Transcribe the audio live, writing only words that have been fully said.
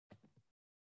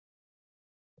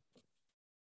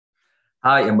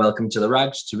Hi, and welcome to the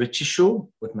Rags to Riches show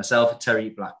with myself, Terry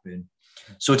Blackburn.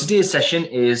 So today's session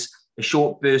is a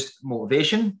short burst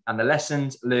motivation and the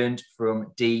lessons learned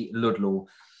from Dee Ludlow.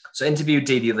 So I interviewed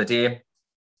Dee the other day.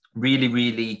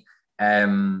 Really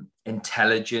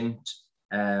intelligent,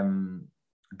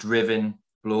 driven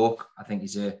bloke. I think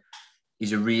he's a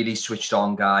really switched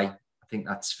on guy. I think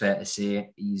that's fair to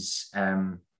say. He's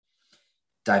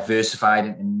diversified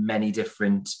in many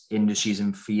different industries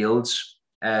and fields.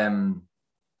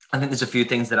 I think there's a few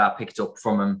things that I picked up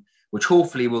from him, which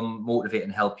hopefully will motivate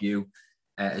and help you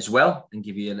as well, and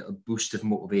give you a little boost of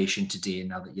motivation today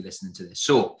now that you're listening to this.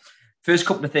 So first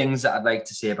couple of things that I'd like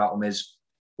to say about him is,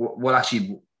 well,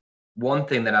 actually, one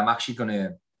thing that I'm actually going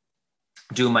to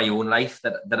do in my own life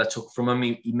that I took from him.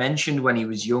 He mentioned when he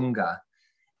was younger,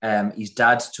 his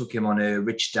dad took him on a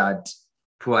rich dad,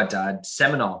 poor dad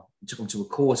seminar. He took him to a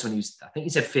course when he was, I think he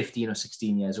said 15 or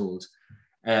 16 years old.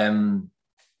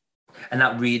 And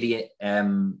that really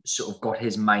sort of got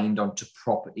his mind onto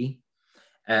property.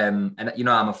 And, you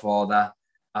know, I'm a father.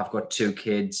 I've got 2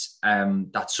 kids.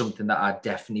 That's something that I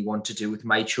definitely want to do with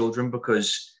my children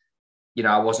because, you know,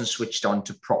 I wasn't switched on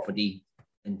to property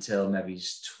until maybe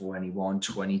he's 21,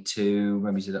 22,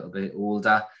 maybe he's a little bit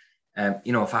older.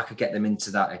 You know, if I could get them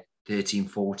into that at 13,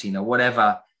 14 or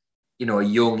whatever, you know, a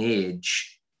young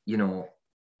age, you know,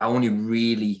 I only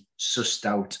really sussed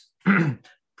out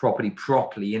property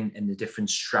properly and the different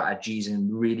strategies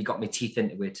and really got my teeth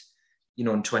into it, you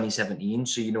know, in 2017.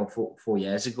 So, you know, 4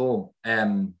 years ago,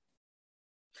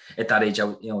 at that age, I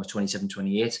was 27,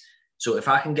 28. So if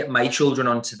I can get my children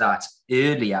onto that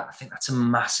earlier, I think that's a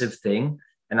massive thing.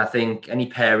 And I think any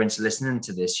parents listening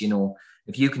to this, you know,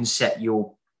 if you can set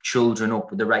your children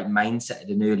up with the right mindset at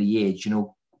an early age, you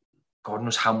know, God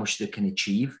knows how much they can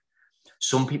achieve.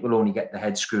 Some people only get their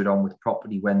head screwed on with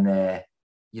property when they're,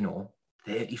 you know,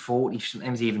 30, 40,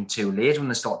 sometimes even too late, when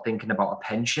they start thinking about a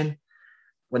pension.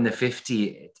 When they're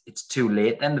 50, it's too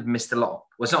late. Then they've missed a lot.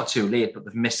 Well, it's not too late, but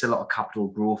they've missed a lot of capital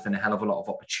growth and a hell of a lot of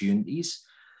opportunities.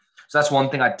 So that's one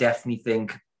thing I definitely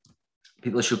think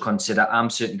people should consider.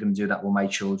 I'm certainly going to do that with my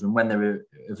children. When they're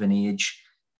of an age,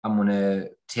 I'm going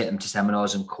to take them to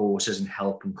seminars and courses and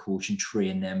help and coach and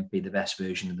train them be the best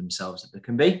version of themselves that they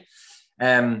can be.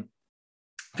 A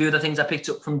few other things I picked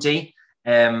up from Dee.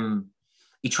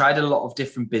 He tried a lot of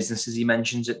different businesses. He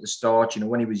mentions at the start, you know,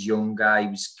 when he was younger, he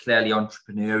was clearly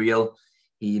entrepreneurial.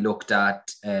 He looked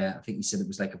at, I think he said it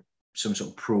was like some sort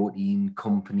of protein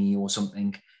company or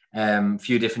something. A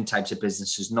few different types of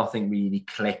businesses. Nothing really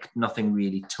clicked. Nothing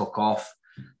really took off.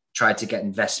 Tried to get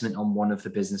investment on one of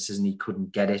the businesses and he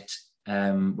couldn't get it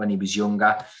when he was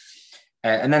younger.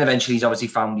 And then eventually he's obviously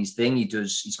found his thing.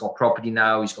 He's got property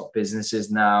now. He's got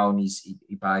businesses now, and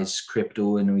he buys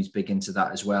crypto and he's big into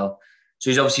that as well. So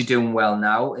he's obviously doing well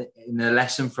now. And the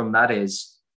lesson from that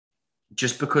is,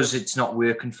 just because it's not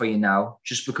working for you now,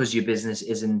 just because your business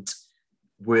isn't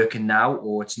working now,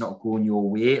 or it's not going your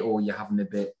way, or you're having a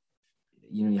bit,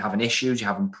 you know, you're having issues,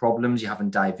 you're having problems, you're having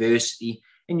diversity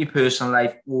in your personal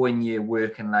life or in your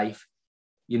working life,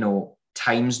 you know,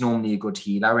 time's normally a good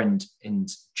healer. And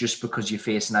just because you're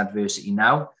facing adversity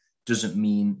now doesn't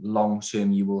mean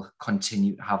long-term you will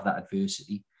continue to have that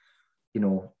adversity. You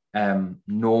know,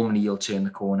 normally you'll turn the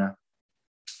corner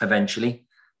eventually.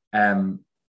 When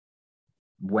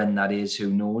that is,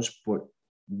 who knows? But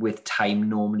with time,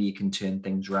 normally you can turn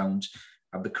things around.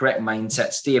 Have the correct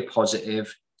mindset, stay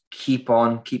positive, keep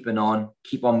on keeping on,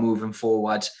 keep on moving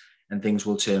forward, and things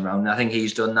will turn around. And I think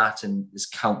he's done that, and there's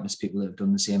countless people that have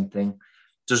done the same thing.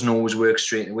 Doesn't always work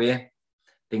straight away.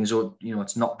 Things are, you know,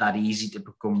 it's not that easy to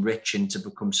become rich and to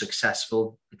become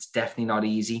successful. It's definitely not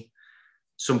easy.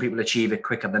 Some people achieve it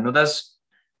quicker than others,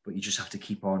 but you just have to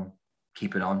keep on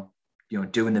keeping on. You know,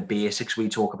 doing the basics we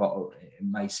talk about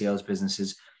in my sales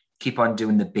businesses. Keep on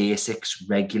doing the basics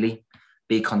regularly.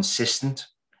 Be consistent,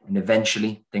 and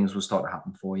eventually things will start to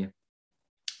happen for you.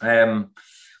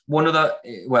 One other,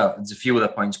 well, there's a few other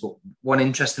points, but one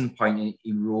interesting point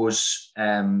he rose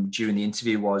during the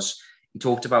interview was he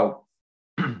talked about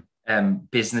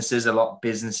businesses, a lot of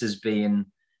businesses being,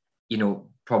 you know,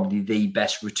 probably the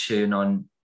best return on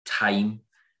time,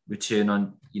 return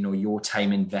on, you know, your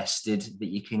time invested that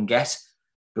you can get,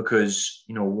 because,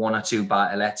 you know, 1 or 2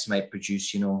 buy-to-lets might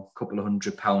produce, you know, a couple of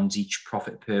 £100 each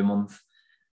profit per month.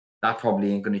 That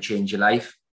probably ain't going to change your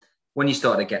life. When you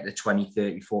start to get to 20,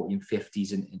 30, 40 and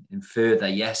 50s and further,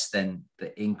 yes, then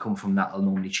the income from that will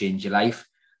normally change your life.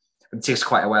 It takes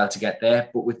quite a while to get there,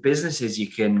 but with businesses, you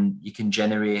can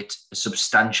generate a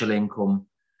substantial income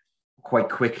quite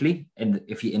quickly, and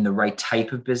if you're in the right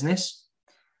type of business,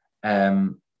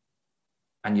 and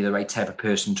you're the right type of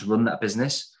person to run that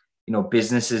business.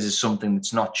 businesses is something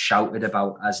that's not shouted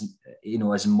about as,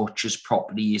 as much as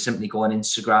property. You simply go on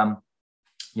Instagram,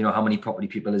 how many property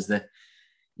people is there?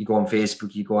 You go on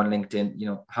Facebook, you go on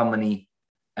LinkedIn, how many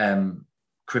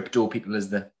crypto people is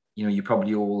there? You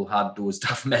probably all had those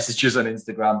tough messages on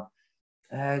Instagram.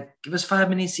 Give us 5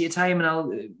 minutes of your time and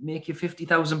I'll make you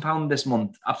 £50,000 this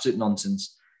month. Absolute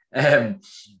nonsense.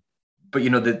 But,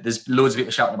 there's loads of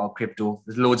people shouting about crypto.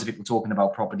 There's loads of people talking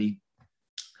about property.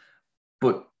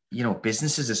 But,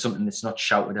 businesses is something that's not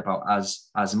shouted about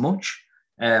as much.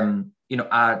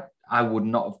 I would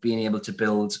not have been able to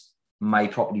build my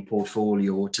property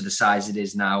portfolio to the size it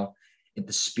is now at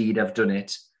the speed I've done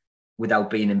it without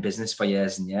being in business for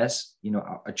years and years.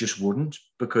 I just wouldn't,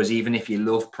 because even if you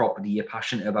love property, you're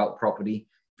passionate about property,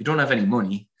 if you don't have any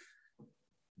money,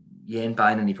 you ain't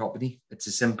buying any property. It's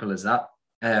as simple as that.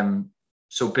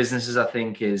 So businesses, I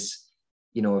think, is,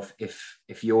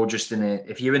 if you're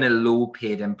if you're in a low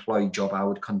paid employed job, I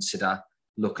would consider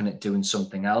looking at doing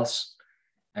something else.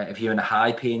 If you're in a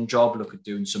high paying job, look at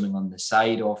doing something on the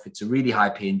side. Or if it's a really high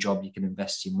paying job, you can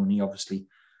invest your money, obviously.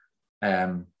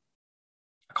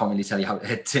 I can't really tell you how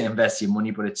to invest your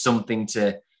money, but it's something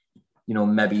to,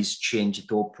 maybe change your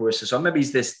thought process. Or maybe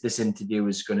this interview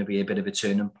is going to be a bit of a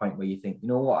turning point where you think,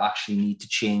 I actually need to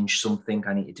change something.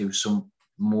 I need to do some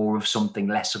more of something,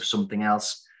 less of something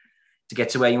else to get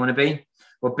to where you want to be.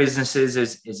 But businesses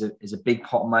is a big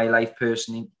part of my life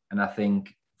personally. And I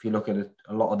think if you look at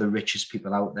a lot of the richest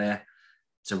people out there,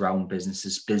 it's around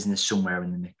business somewhere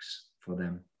in the mix for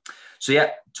them. So yeah,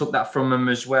 took that from him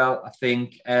as well. I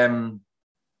think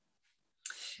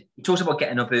he talks about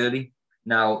getting up early.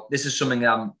 Now, this is something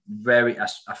that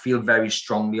I feel very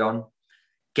strongly on.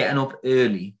 Getting up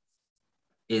early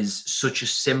is such a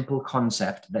simple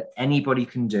concept that anybody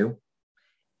can do,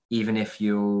 even if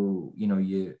you've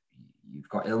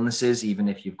got illnesses, even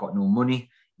if you've got no money,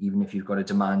 even if you've got a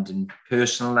demanding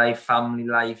personal life, family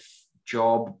life,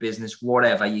 job, business,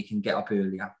 whatever, you can get up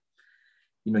earlier.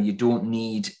 You don't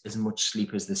need as much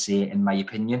sleep as they say, in my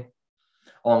opinion.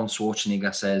 Arnold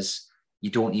Schwarzenegger says, you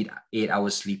don't need 8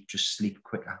 hours sleep, just sleep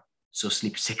quicker. So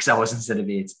sleep 6 hours instead of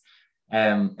 8.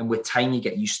 And with time, you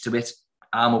get used to it.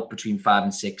 I'm up between 5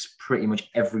 and 6 pretty much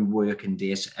every working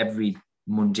day. So every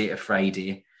Monday to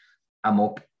Friday, I'm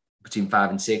up between 5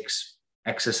 and 6,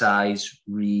 exercise,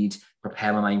 read,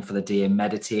 prepare my mind for the day,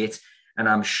 meditate. And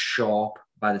I'm sharp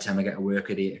by the time I get to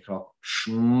work at 8 o'clock,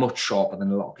 much sharper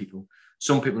than a lot of people.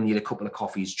 Some people need a couple of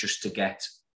coffees just to get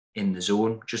in the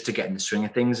zone, just to get in the swing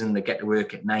of things. And they get to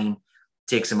work at 9.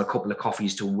 Takes them a couple of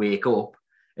coffees to wake up.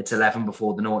 It's 11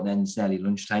 before the night, and then it's nearly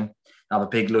lunchtime. They have a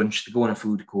big lunch, they go in a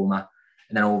food coma,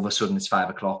 and then all of a sudden it's 5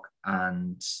 o'clock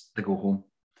and they go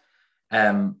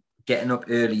home. Getting up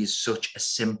early is such a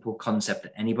simple concept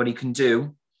that anybody can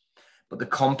do, but the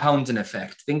compounding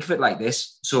effect, think of it like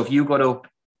this. So if you got up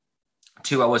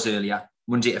 2 hours earlier,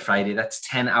 Monday to Friday, that's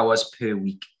 10 hours per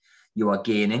week you are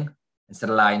gaining instead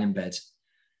of lying in bed.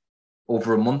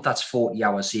 Over a month, that's 40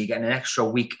 hours. So you're getting an extra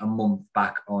week a month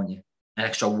back, aren't you? An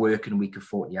extra working week of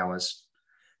 40 hours.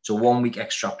 So 1 week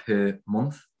extra per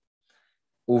month.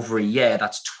 Over a year,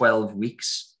 that's 12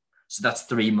 weeks. So that's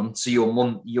 3 months. So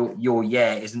your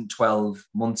year isn't 12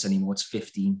 months anymore, it's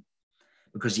 15.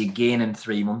 Because you're gaining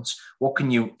 3 months. What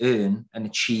can you earn and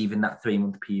achieve in that 3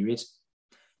 month period?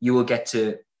 You will get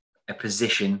to a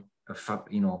position of,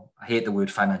 I hate the word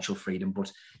financial freedom,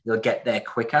 but you'll get there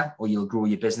quicker, or you'll grow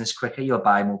your business quicker. You'll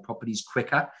buy more properties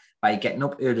quicker by getting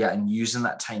up earlier and using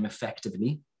that time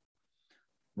effectively,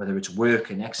 whether it's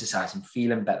working, exercising,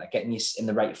 feeling better, getting you in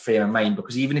the right frame of mind.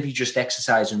 Because even if you just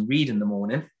exercise and read in the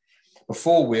morning,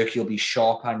 before work, you'll be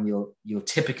sharper, and you'll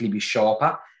typically be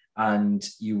sharper, and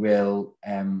you will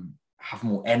have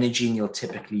more energy, and you'll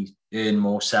typically earn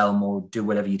more, sell more, do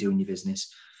whatever you do in your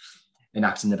business and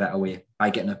act in a better way by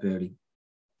getting up early.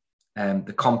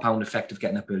 The compound effect of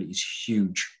getting up early is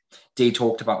huge. Dee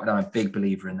talked about it. I'm a big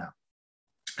believer in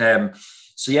that.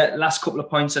 So yeah, last couple of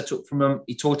points I took from him.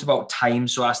 He talked about time.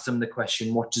 So I asked him the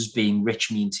question, what does being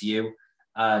rich mean to you?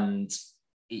 And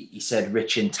he said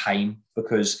rich in time,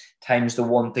 because time is the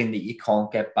one thing that you can't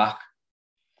get back.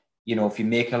 If you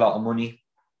make a lot of money,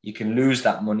 you can lose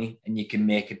that money and you can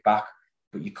make it back,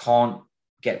 but you can't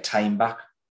get time back.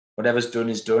 Whatever's done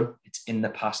is done. It's in the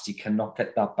past. You cannot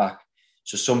get that back.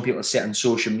 So some people sit on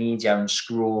social media and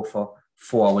scroll for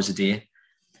 4 hours a day.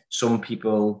 Some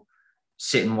people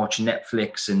sit and watch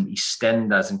Netflix and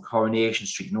EastEnders and Coronation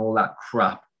Street and all that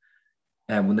crap.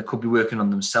 When they could be working on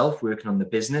themselves, working on the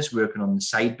business, working on the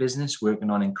side business, working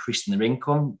on increasing their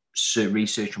income,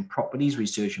 researching properties,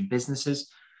 researching businesses.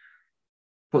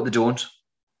 But they don't.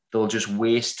 They'll just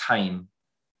waste time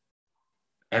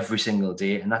every single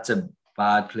day. And that's a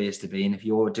bad place to be. And if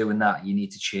you're doing that, you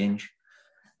need to change.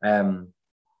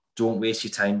 Don't waste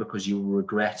your time because you will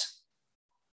regret,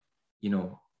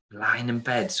 lying in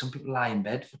bed. Some people lie in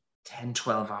bed for 10,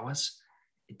 12 hours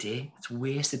a day. It's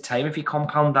wasted time. If you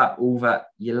compound that over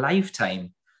your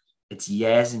lifetime, it's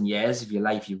years and years of your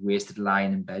life you've wasted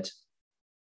lying in bed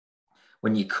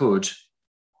when you could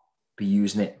be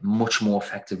using it much more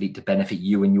effectively to benefit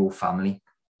you and your family,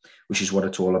 which is what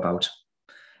it's all about.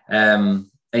 And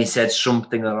he said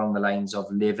something along the lines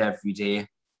of live every day.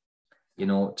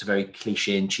 It's a very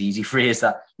cliche and cheesy phrase,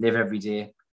 that live every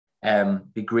day.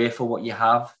 Be grateful what you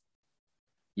have,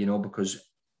 because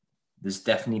there's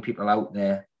definitely people out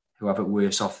there who have it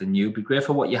worse off than you. Be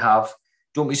grateful what you have.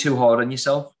 Don't be too hard on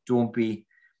yourself. Don't be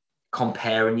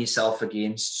comparing yourself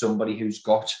against somebody who's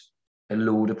got a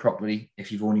load of property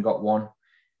if you've only got one.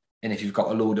 And if you've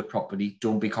got a load of property,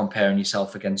 don't be comparing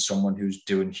yourself against someone who's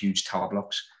doing huge tower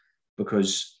blocks,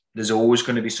 because there's always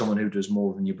going to be someone who does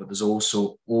more than you, but there's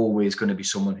also always going to be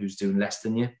someone who's doing less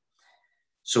than you.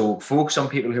 So focus on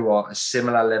people who are a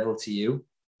similar level to you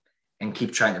and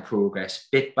keep trying to progress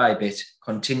bit by bit,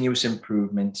 continuous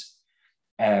improvement,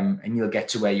 and you'll get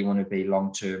to where you want to be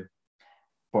long term.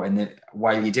 But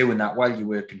while you're doing that, while you're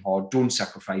working hard, don't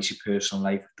sacrifice your personal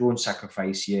life. Don't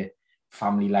sacrifice your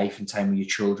family life and time with your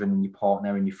children and your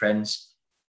partner and your friends,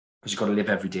 because you've got to live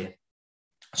every day.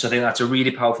 So I think that's a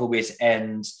really powerful way to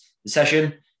end the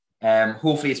session.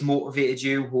 Hopefully it's motivated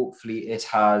you. Hopefully it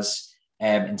has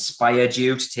inspired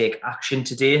you to take action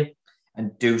today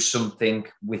and do something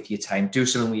with your time. Do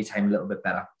something with your time a little bit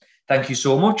better. Thank you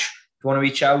so much. If you want to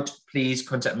reach out, please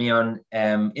contact me on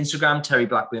Instagram, Terry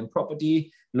Blackburn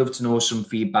Property. Love to know some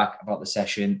feedback about the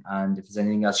session. And if there's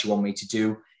anything else you want me to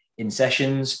do in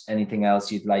sessions, anything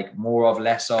else you'd like more of,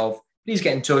 less of, please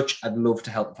get in touch. I'd love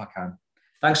to help if I can.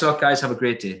 Thanks a lot, guys. Have a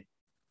great day.